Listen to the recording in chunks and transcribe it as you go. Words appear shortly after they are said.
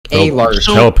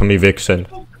Help me, Vixen.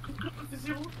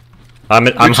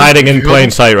 I'm hiding in plain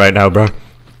sight right now, bro.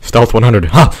 Stealth 100.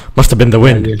 Huh, must have been the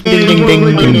wind. Ding ding ding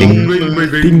ding ding ding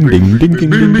ding ding ding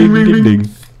ding ding ding.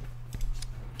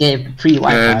 Yeah, free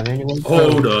Wi-Fi.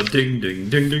 Hold up, ding ding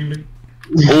ding ding ding.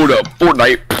 Hold up,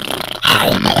 Fortnite.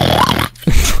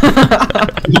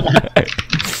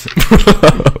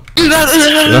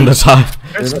 He's on the side.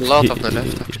 There's a lot of the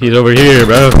left. He's over here,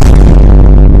 bro.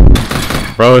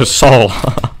 Bro, it's Saul.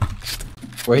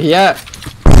 Where he at?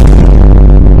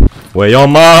 Where your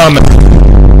mom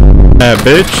at,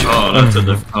 bitch? Oh, that's a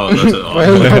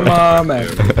Where's your mom at?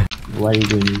 What are you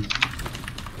doing?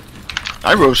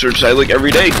 I research Zylic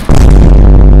every day.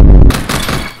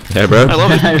 Yeah, bro. I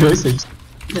love it. I researched.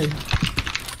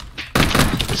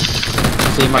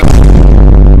 See my.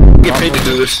 Get paid to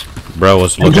do this. Bro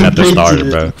was looking at the stars,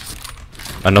 bro.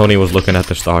 I know he was looking at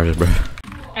the stars, bro.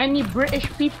 Any British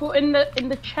people in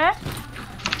the chat?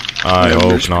 I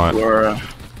hope not.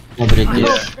 Nobody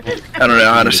Yeah. I don't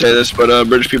know how to say this, but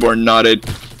British people are not it.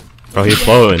 Bro, he's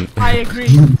flowing. I agree.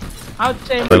 I would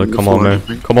say. Zylic, come on, man.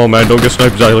 Come on, man. Don't get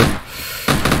sniped, Zylic.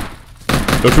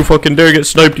 Don't you fucking dare get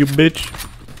sniped, you bitch.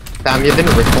 Damn, you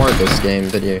didn't record this game,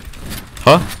 did you?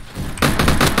 Huh?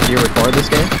 Did you record this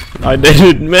game? I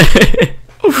didn't, man.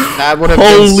 That would have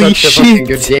Holy been such a fucking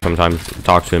good shit! game. Sometimes he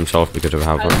talks to himself because of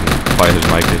how fucking quiet his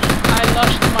mic is. I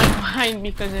lost my mind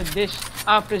because of this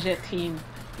opposite team.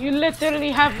 You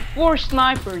literally have 4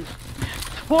 snipers.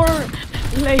 4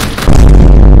 like.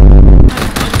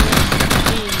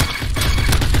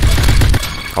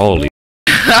 Holy.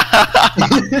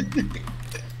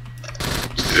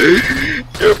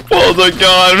 Your balls are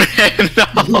gone, man. No.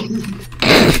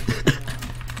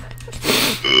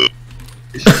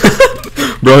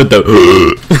 Bro,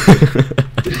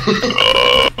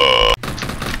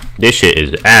 this shit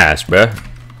is ass, bro.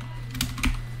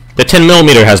 The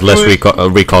 10mm has less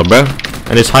recoil, bro,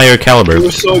 and it's higher caliber. I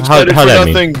was so how excited that for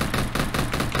mean? nothing.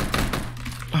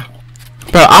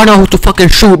 Bro, I know who to fucking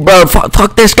shoot, bro.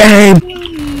 Fuck this game.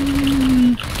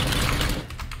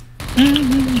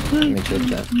 Let me get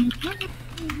that.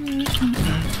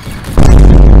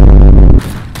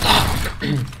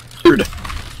 Dude.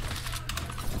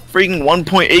 Freaking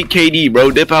 1.8 KD,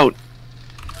 bro. Dip out.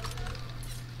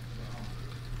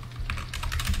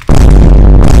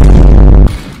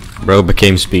 Bro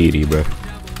became speedy, bro.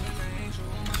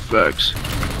 Facts.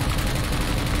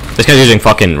 This guy's using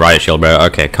fucking riot shield, bro.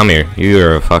 Okay, come here.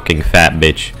 You're a fucking fat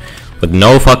bitch with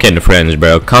no fucking friends,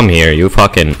 bro. Come here, you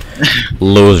fucking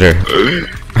loser.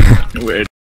 Weird.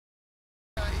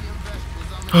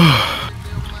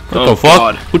 What the fuck?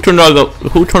 God. Who turned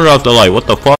off the light? What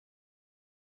the fuck?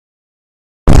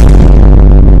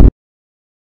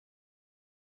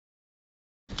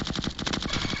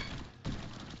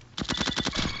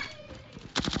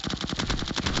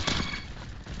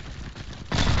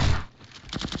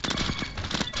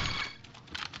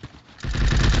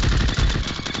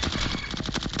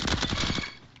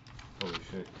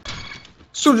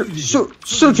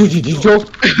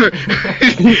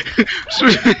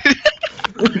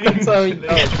 That's how he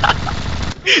does.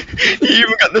 You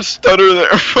even got the stutter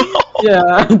there.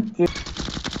 Yeah.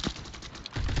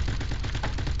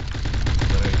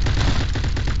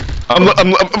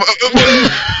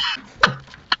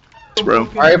 Bro.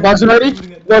 Alright, Buzz ready?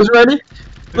 Buzz ready?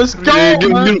 Let's go,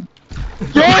 man!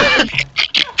 Yeah!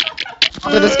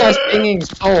 This guy's pinging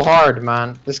so hard,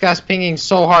 man. This guy's pinging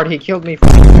so hard, he killed me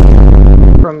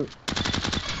from...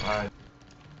 Alright.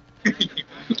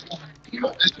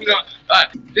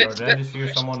 Did I just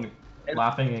hear someone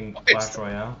laughing in Clash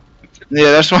Royale?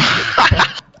 Yeah, that's why.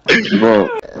 Bro,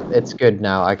 it's good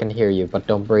now, I can hear you, but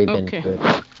don't breathe Okay. into it.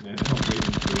 Yeah, don't breathe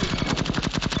into it.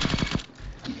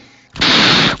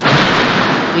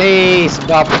 Please,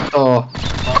 Bapto.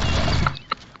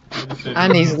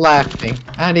 And he's laughing.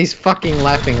 And he's fucking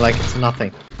laughing like it's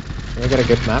nothing. We got a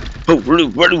good map.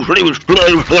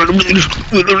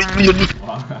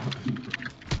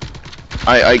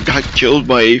 I got killed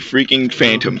by a freaking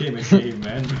phantom.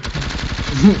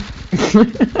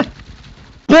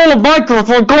 Pull the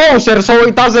microphone closer so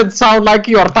it doesn't sound like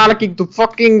you're talking to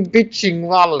fucking bitching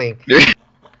Wally.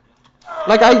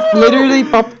 Like I literally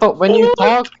popped up when you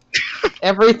talk,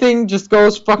 everything just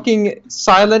goes fucking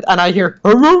silent and I hear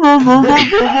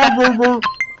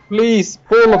please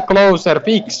pull up closer,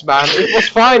 peaks man. It was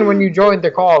fine when you joined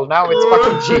the call, now it's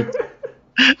fucking shit.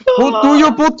 Do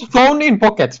you put phone in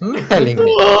pockets? Telling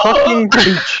me. Fucking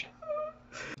bitch.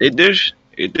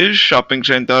 It is shopping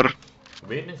center.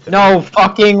 No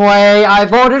fucking way! I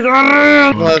voted.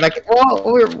 Like, well,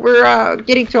 we're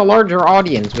getting to a larger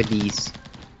audience with these.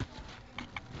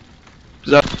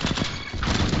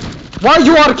 Why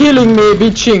you are killing me,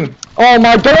 bitching? Oh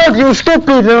my god, you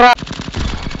stupid!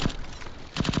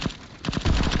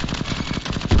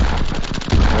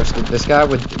 There's this guy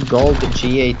with gold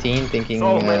G18 thinking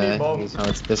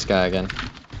it's this guy again.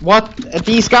 What?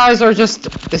 These guys are just...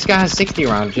 This guy has 60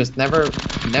 rounds, just never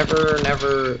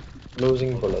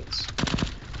losing bullets.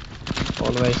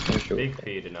 Always can shoot. Big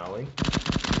feed in alley.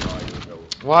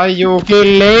 Why you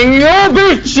killing you,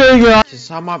 bitching?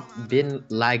 Some been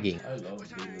lagging. I love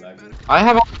being lagging. I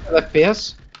have 100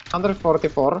 FPS,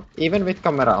 144, even with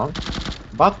camera on.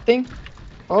 But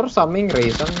for some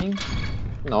reason,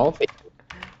 no.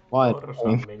 Why? For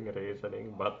some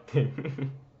reasoning, but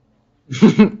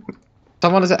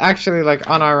Someone is actually like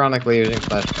unironically using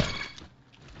flashlight.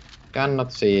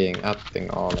 Cannot seeing,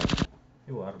 acting all.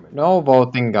 you are man. No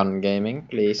voting gun gaming,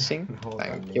 pleasing. No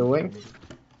Thank gun you. gaming.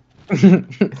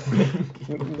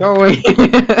 Going.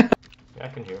 I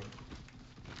can hear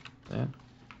him.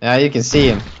 Yeah, you can see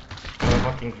him. I'm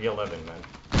fucking G11, man.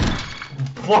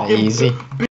 Fucking Easy.